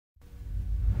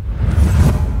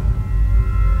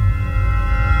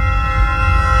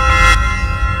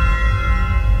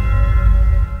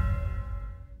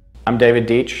I'm David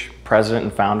Deatsch, president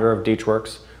and founder of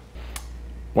DeatschWerks.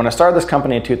 When I started this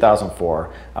company in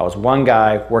 2004, I was one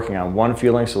guy working on one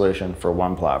fueling solution for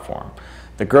one platform.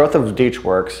 The growth of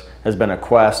DeatschWerks has been a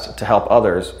quest to help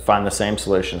others find the same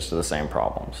solutions to the same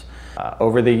problems.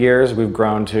 Over the years, we've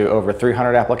grown to over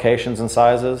 300 applications and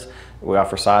sizes. We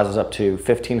offer sizes up to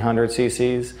 1,500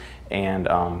 cc's and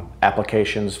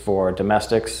applications for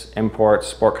domestics, imports,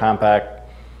 sport compact.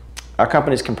 Our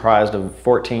company is comprised of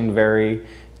 14 very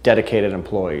dedicated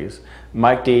employees.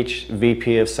 Mike Deatsch,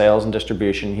 VP of Sales and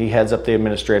Distribution, he heads up the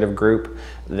administrative group.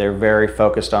 They're very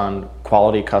focused on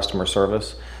quality customer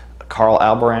service. Carl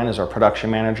Alboran is our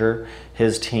production manager.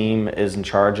 His team is in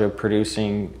charge of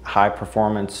producing high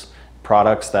performance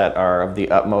products that are of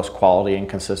the utmost quality and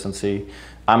consistency.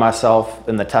 I myself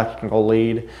am the technical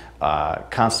lead,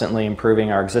 constantly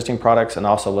improving our existing products and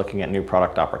also looking at new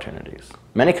product opportunities.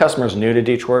 Many customers new to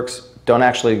DeatschWerks don't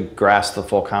actually grasp the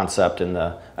full concept and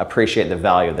appreciate the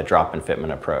value of the drop-in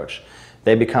fitment approach.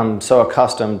 They become so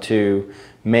accustomed to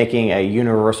making a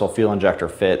universal fuel injector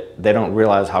fit, they don't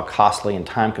realize how costly and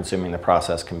time-consuming the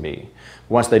process can be.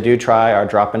 Once they do try our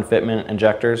drop-in fitment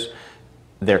injectors,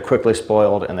 they're quickly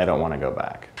spoiled and they don't want to go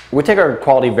back. We take our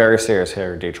quality very serious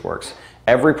here at DeatschWerks.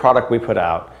 Every product we put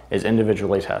out is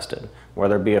individually tested,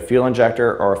 whether it be a fuel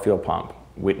injector or a fuel pump.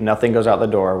 Nothing goes out the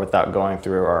door without going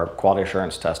through our quality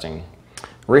assurance testing.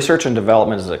 Research and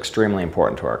development is extremely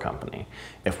important to our company.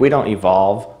 If we don't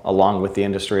evolve along with the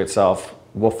industry itself,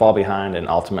 we'll fall behind and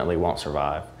ultimately won't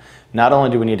survive. Not only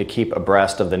do we need to keep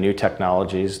abreast of the new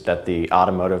technologies that the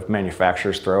automotive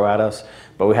manufacturers throw at us,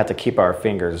 but we have to keep our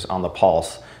fingers on the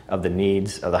pulse of the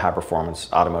needs of the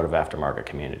high-performance automotive aftermarket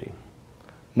community.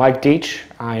 Mike Deatsch,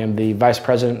 I am the Vice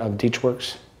President of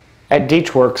DeatschWerks. At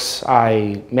DeatschWerks,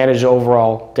 I manage the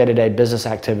overall day-to-day business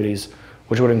activities,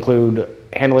 which would include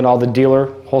handling all the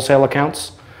dealer wholesale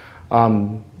accounts,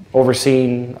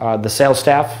 overseeing the sales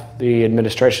staff, the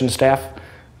administration staff,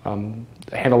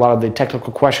 handle a lot of the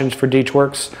technical questions for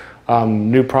DeatschWerks,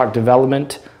 new product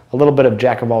development, a little bit of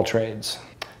jack of all trades.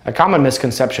 A common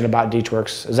misconception about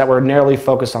DeatschWerks is that we're narrowly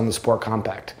focused on the sport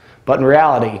compact, but in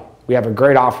reality, we have a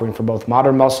great offering for both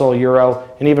modern muscle, Euro,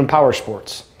 and even power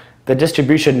sports. The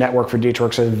distribution network for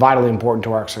DeatschWerks is vitally important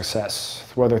to our success,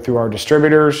 whether through our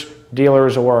distributors,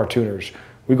 dealers, or our tuners.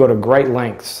 We go to great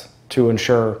lengths to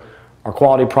ensure our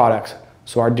quality product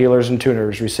so our dealers and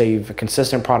tuners receive a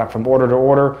consistent product from order to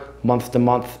order, month to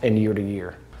month, and year to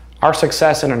year. Our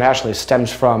success internationally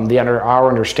stems from our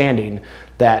understanding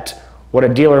that what a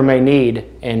dealer may need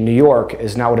in New York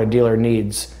is not what a dealer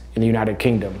needs in the United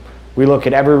Kingdom. We look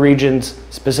at every region's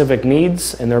specific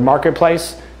needs in their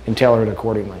marketplace and tailor it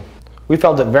accordingly. We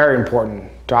felt it very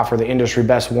important to offer the industry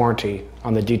best warranty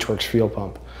on the DeatschWerks fuel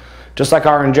pump. Just like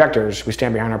our injectors, we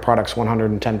stand behind our products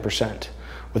 110%.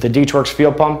 With the DeatschWerks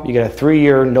fuel pump, you get a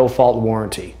 3-year no-fault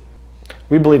warranty.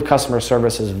 We believe customer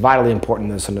service is vitally important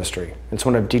in this industry. It's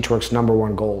one of DeatschWerks'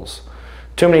 #1 goals.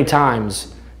 Too many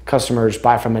times, customers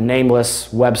buy from a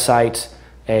nameless website,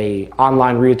 an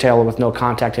online retailer with no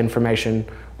contact information.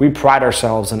 We pride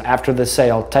ourselves in after the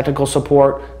sale technical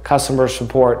support, customer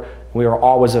support. We are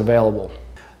always available.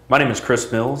 My name is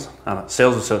Chris Mills. I'm a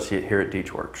sales associate here at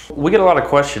DeatschWerks. We get a lot of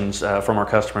questions from our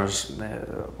customers.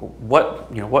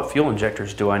 What fuel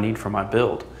injectors do I need for my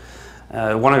build?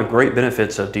 One of the great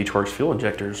benefits of DeatschWerks fuel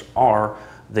injectors are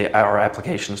our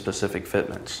application-specific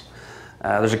fitments.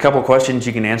 There's a couple of questions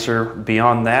you can answer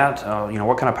beyond that.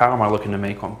 What kind of power am I looking to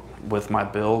make with my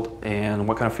build, and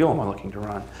what kind of fuel am I looking to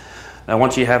run? Now,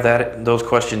 once you have those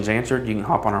questions answered, you can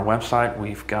hop on our website.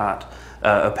 We've got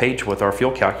a page with our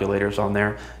fuel calculators on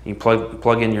there. You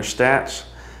plug in your stats.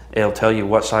 It'll tell you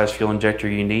what size fuel injector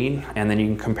you need, and then you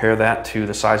can compare that to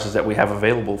the sizes that we have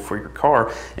available for your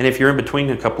car. And if you're in between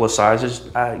a couple of sizes,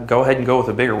 go ahead and go with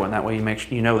a bigger one. That way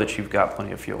you know that you've got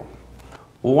plenty of fuel.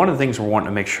 Well, one of the things we're wanting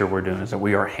to make sure we're doing is that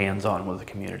we are hands-on with the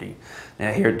community.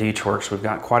 Now, here at DeatschWerks, we've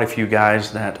got quite a few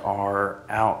guys that are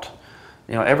out,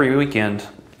 every weekend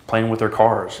playing with their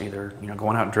cars, either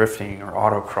going out drifting or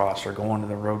autocross or going to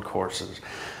the road courses.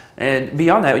 And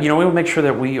beyond that, we want to make sure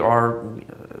that we are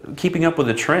keeping up with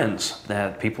the trends,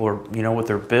 that people are, with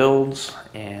their builds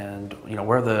and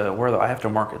where the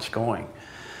aftermarket's going.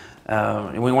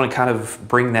 And we want to kind of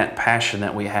bring that passion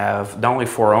that we have, not only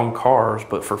for our own cars,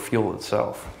 but for fuel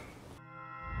itself.